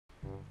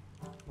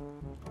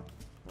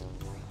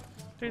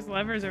There's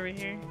levers over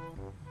here.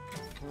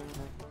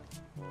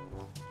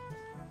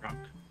 Wrong.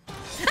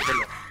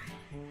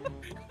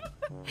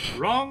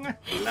 Wrong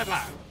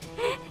lever.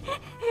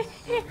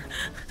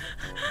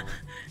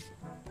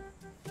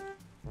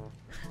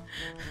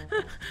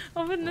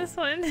 Open this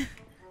one.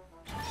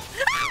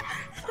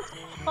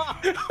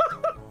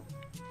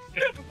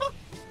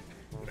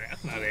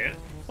 That's not it.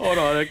 Hold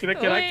on. Can I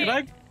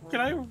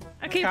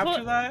Okay,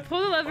 capture that?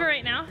 pull the lever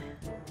right now.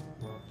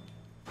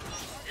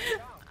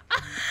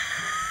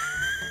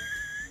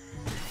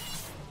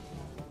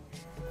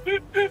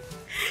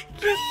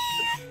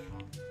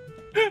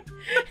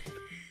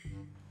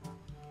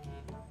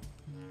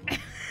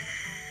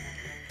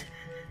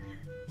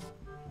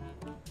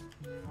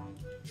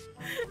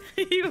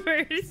 You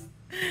worse.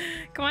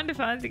 Come on,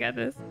 DaPhonz, you got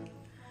this.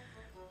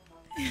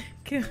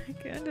 Go on,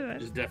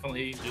 DaPhonz. It's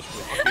definitely just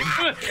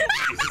walking.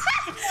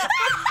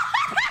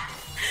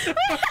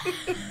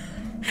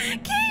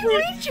 Keith,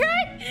 we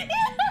tried.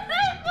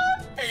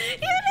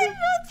 You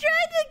both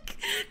tried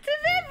to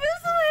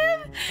bamboozle him.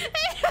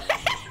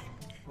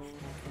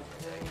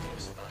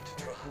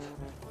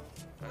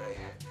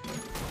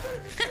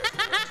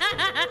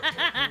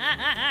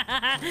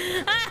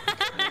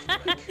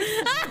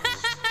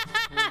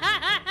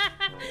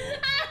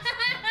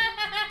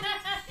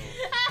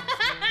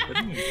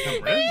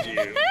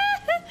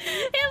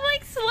 It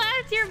like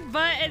slapped your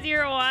butt as you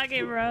were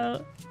walking,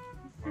 bro.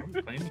 I'm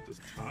playing with this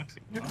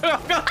toxic.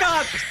 Oh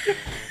God!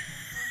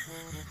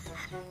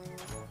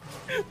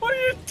 What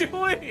are you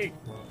doing?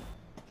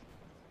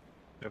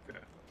 Okay.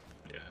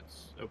 Yeah,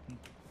 it's open.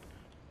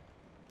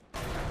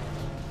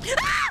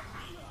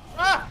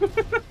 Ah!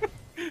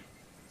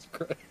 It's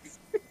crazy.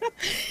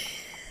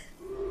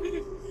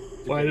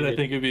 Why did I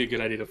think it'd be a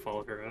good idea to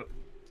follow her up?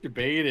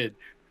 Debated.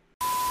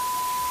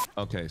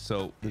 Okay,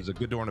 so there's a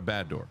good door and a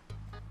bad door,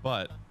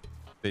 but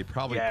they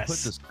probably put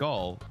the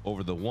skull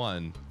over the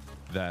one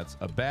that's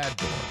a bad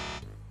door,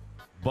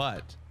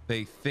 but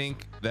they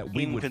think that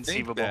we would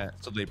think that,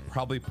 so they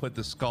probably put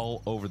the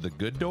skull over the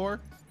good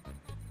door,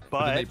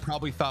 but then they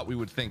probably thought we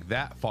would think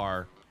that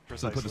far,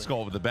 so they put the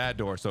skull over the bad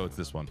door, so it's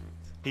this one.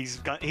 He's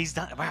done.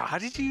 Wow, how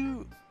did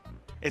you?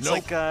 It's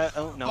like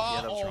oh no,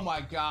 yeah, that was wrong.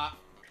 My God.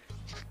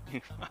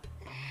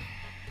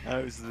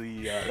 That was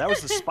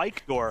the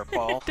spike door,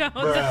 Paul. Sorry.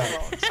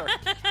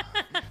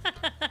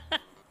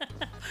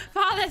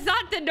 Paul, that's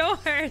not the door.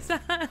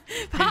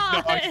 Paul,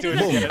 no, I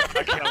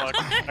can't look.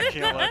 I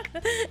can't look.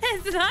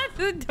 It's not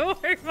the door,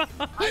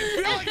 Paul. I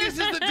feel like this is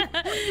the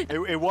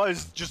door. It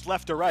was just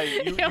left or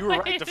right. You were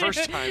right the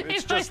first time.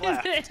 It's just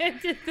left.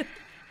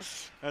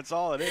 That's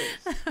all it is.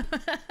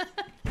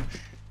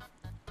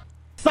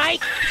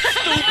 Spike!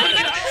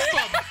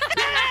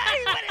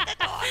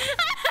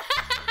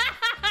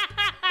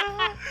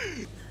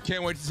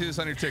 Can't wait to see this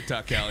on your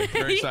TikTok, Callie.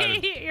 Very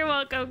excited. You're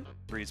welcome.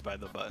 Breeze by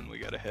the button. We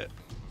gotta hit.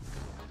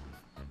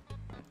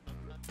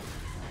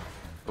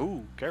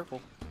 Ooh,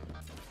 careful.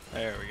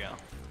 There we go.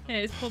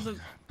 Yeah, just pull the.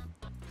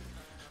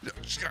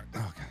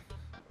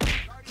 Okay.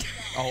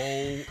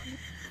 Oh.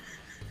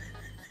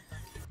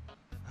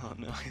 Oh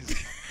no.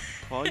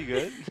 Paul, you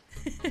good?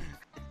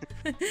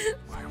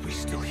 Why are we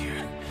still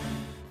here?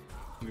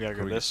 We gotta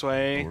go this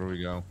way. Where do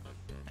we go?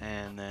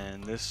 And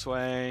then this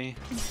way.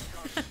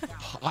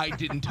 I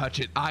didn't touch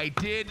it. I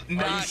did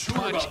not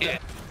touch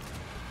it.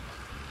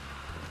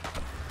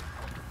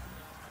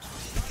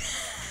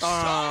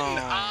 Son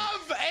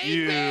of a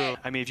bitch.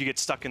 I mean, if you get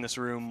stuck in this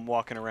room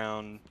walking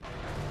around.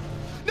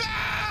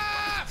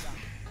 Ah!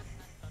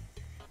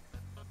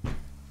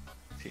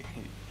 You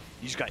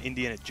just got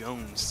Indiana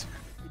Jones.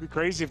 It'd be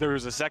crazy if there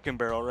was a second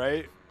barrel,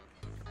 right?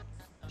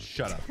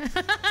 Shut up.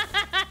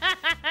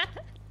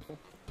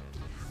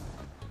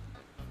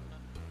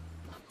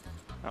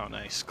 Oh,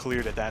 nice.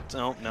 Cleared at that.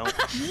 Oh, no.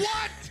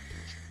 What?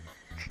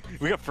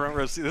 We got front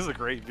row seat. This is a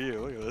great view.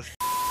 Look at this.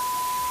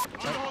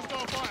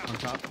 On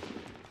top.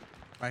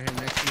 Right here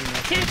next to me.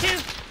 Two.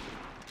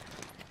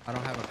 I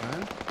don't have a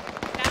gun.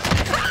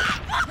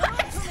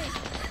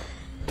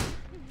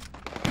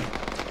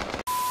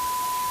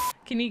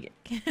 Can you get...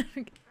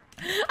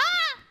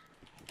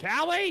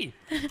 Callie!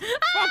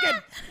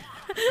 Fucking!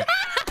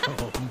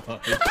 Oh my.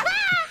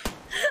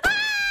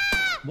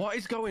 What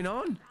is going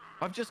on?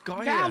 I've just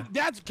got here.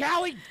 That's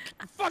Callie!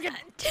 Fucking!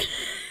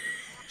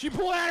 She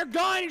pulled out her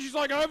gun and she's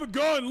like, I have a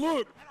gun,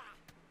 look!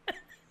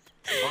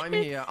 I'm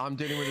here. I'm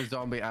dealing with a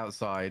zombie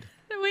outside.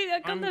 Wait, how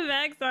come the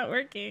mag's not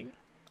working?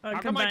 How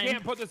come I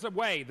can't put this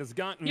away? This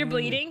gun. You're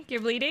bleeding?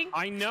 You're bleeding?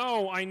 I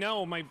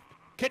know. My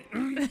kid.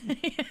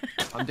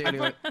 I'm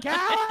dealing with.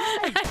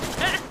 Callie!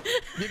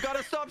 You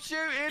gotta stop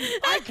shooting!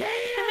 I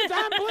can't!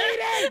 I'm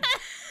bleeding!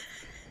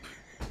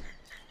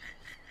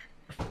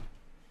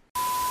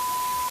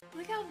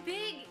 Look how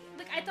big!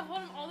 Look, I have to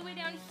hold him all the way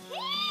down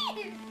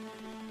here!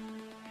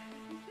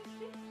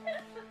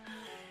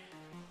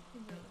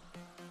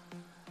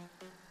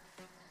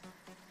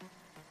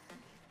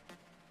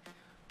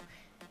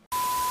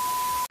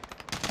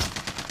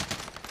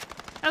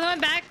 Other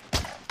one back.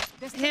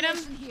 Hit him.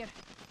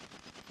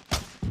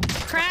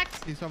 Cracked.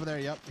 He's over there.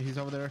 Yep, he's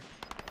over there.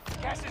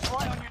 Gas is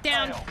right on your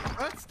Down. tail.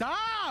 Let's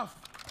stop.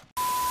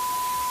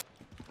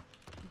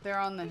 They're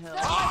on the hill.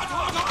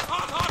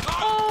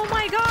 Oh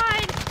my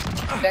god!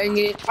 Dang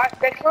it.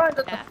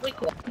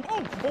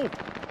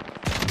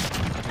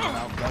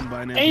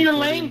 Ain't you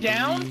laying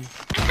down?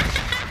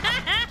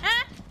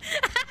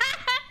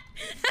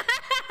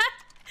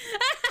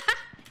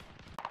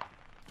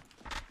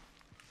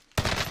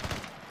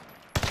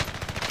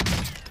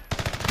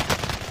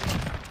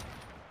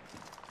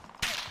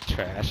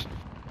 Trash.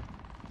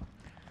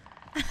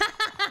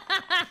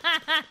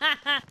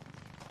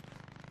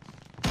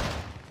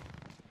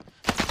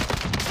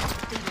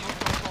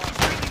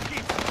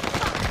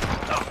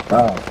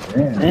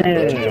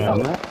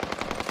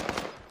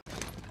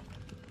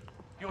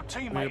 Your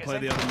teammate We're gonna play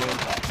the other move.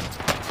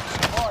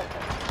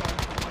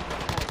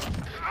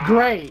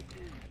 Great.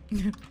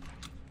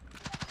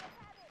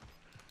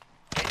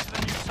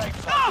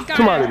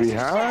 Somebody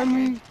behind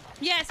me.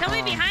 Yeah,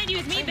 somebody behind you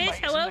is me, bitch.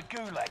 Hello?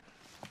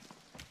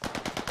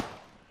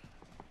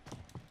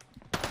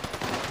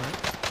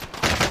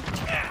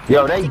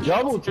 Yo, they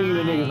double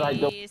teaming niggas like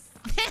those.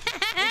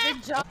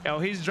 Yo,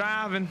 he's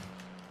driving.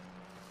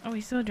 Oh,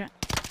 he's still drunk.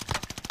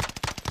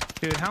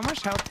 Dude, how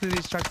much health do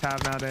these trucks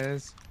have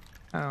nowadays?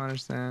 I don't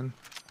understand.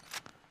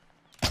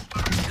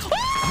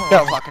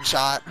 Yo, fucking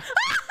shot.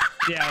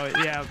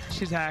 Yeah,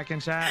 she's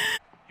hacking chat.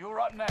 You're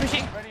up next.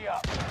 Pushing. Ready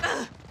up.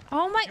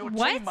 Oh my, Your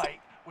what? teammate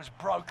was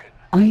broken.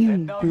 I They're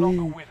am no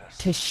longer going with us.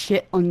 to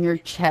shit on your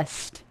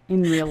chest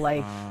in real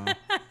life.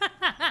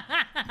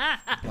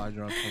 Supply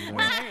drops over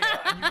We're there. here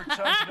and you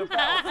return to the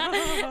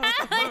battlefield.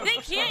 They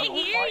can't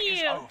hear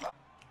you.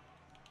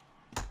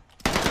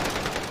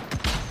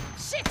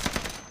 Shit!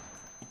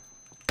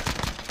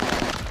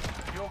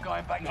 You're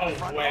going back to No the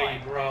front way,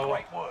 line. bro.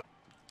 Great work.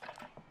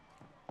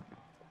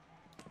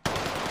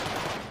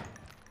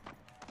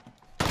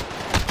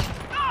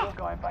 You're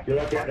going back to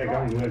the front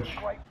line.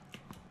 Great.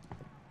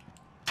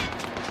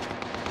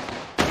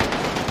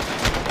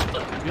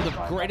 You're the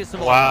greatest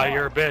of all. Wow,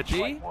 you're a bitch.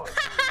 Great work.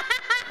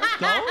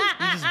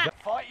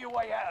 Fight your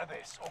way out of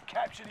this or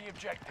capture the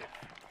objective.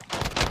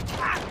 You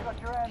got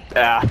your hand?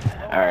 Yeah,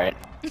 alright.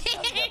 Get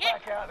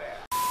back out there.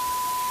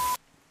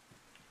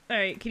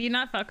 Alright, can you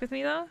not fuck with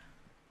me though?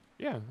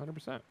 Yeah,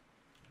 100%.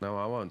 No,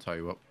 I won't tell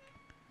you what.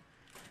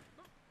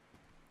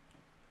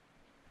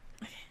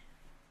 I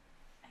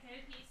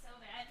could pee so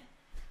bad.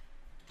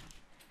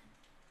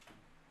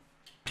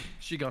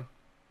 She gone.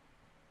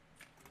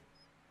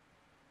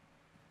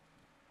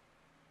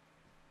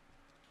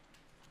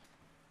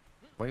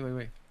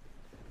 Wait.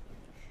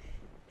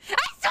 I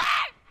swear!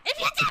 If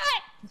you do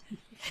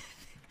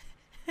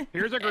it!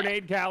 Here's a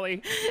grenade,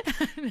 Callie.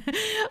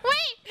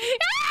 Wait!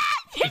 Ah!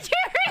 Did you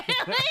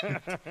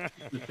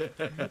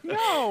really?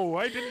 No,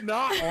 I did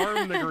not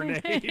arm the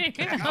grenade,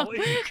 Callie.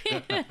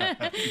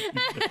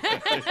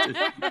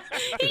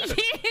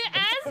 You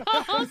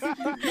assholes!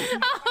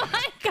 Oh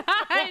my god!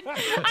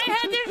 I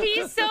had to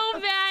pee so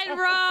bad,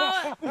 bro!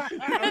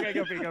 Okay,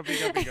 go pee.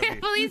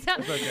 Please don't,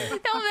 It's okay.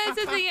 don't mess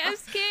with me, I'm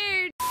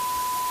scared.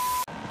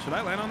 Should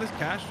I land on this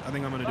cache? I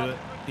think I'm gonna do it.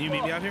 Can you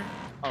meet me out here?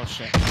 Oh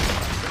shit. I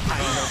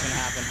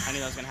knew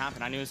that was gonna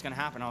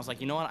happen. I was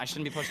like, you know what? I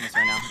shouldn't be pushing this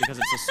right now because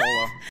it's a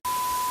solo.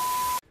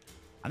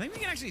 I think we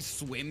can actually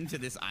swim to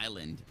this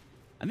island.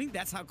 I think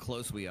that's how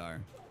close we are.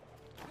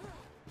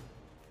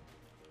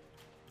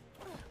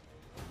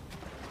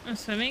 I'm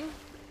swimming?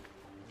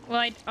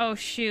 Well, oh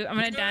shoot, I'm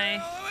gonna die.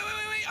 Wait.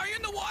 Are you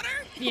in the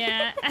water?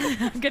 Yeah,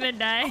 I'm gonna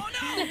die. Oh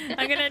no!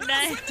 I'm gonna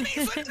die.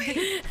 Swim to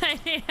me!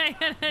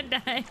 I'm gonna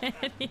die.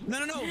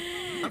 No.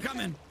 I'm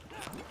coming.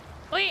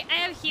 Wait, I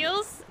have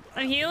heals?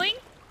 I'm healing?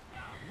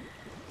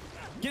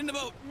 Get in the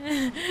boat.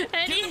 Get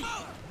Get in the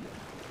boat.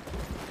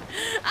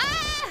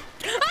 Ah!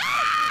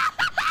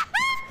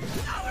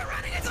 No, we're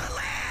running into the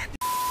land.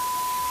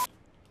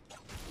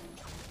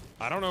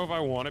 I don't know if I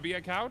want to be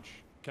a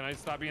couch. Can I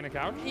stop being a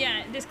couch?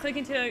 Yeah, just click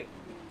into a...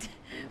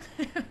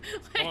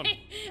 Hold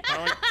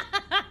on.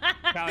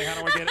 Callie, how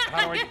do I get it?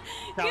 Callie,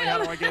 how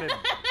do I get it?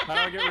 How do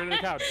I get rid of the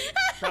couch?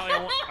 Callie,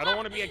 I don't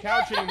want to be a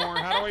couch anymore.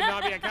 How do I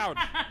not be a couch?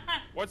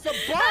 What's the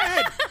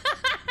button?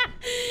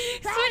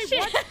 Switch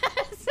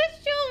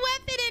to a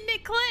weapon and to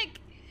click.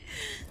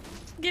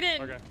 Get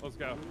in. Okay, let's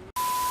go.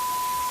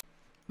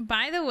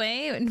 By the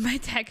way, my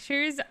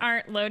textures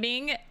aren't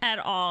loading at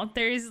all.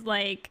 There's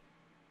like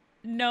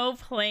no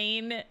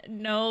plane,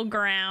 no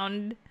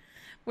ground.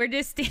 We're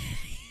just standing.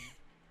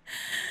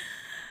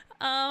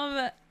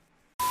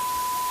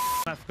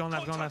 Left, going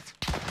left.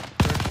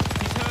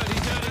 He's hurt.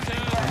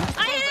 I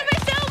hit him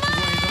so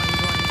much.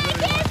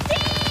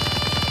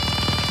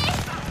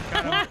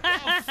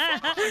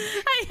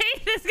 I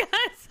hate this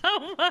guy so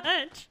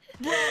much.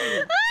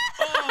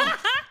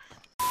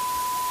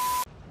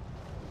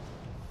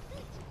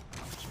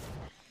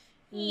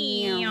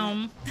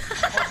 Yum.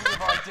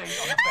 Positive ID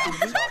on the bounty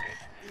target.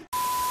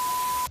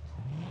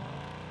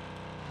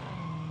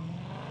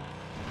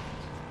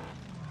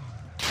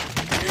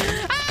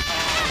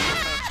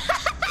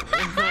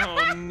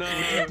 Oh no.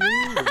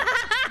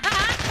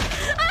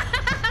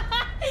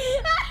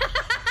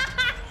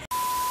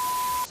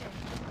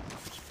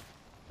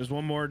 There's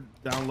one more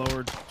down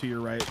lower to your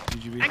right.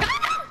 DGB.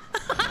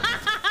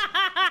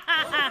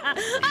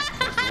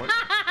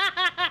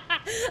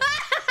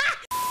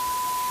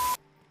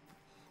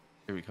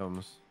 Here he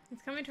comes.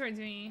 It's coming towards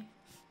me.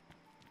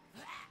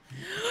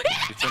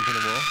 He's jumping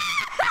the wall.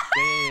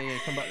 Yeah.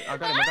 Come back. I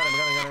got him. I totally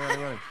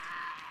forgot.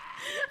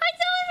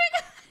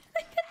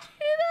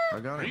 I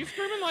got him. Are you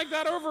screaming like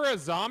that over a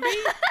zombie?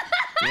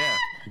 Yeah.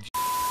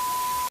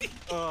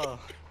 Oh,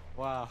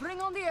 wow.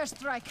 Bring on the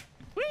airstrike.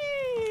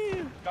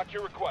 Whee! Got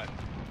your request.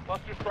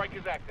 Cluster strike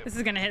is active. This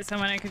is gonna hit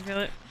someone. I can feel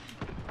it.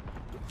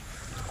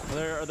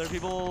 Are there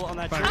people on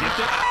that tree? Team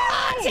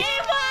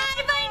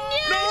Wife, I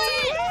knew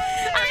it!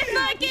 I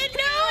fucking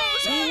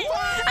knew it!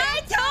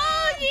 I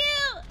told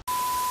you!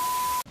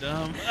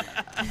 Dumb.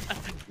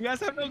 You guys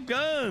have no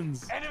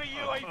guns. Enemy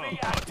UAV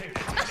active.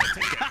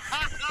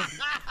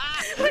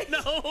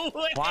 No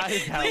way. Why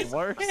did that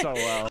work so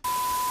well?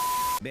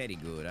 Very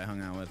good. I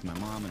hung out with my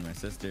mom and my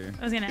sister.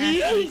 I was gonna ask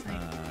you.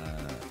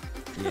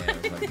 Yeah,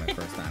 it was like my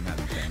first time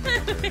having family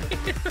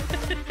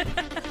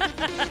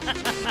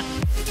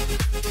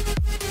over.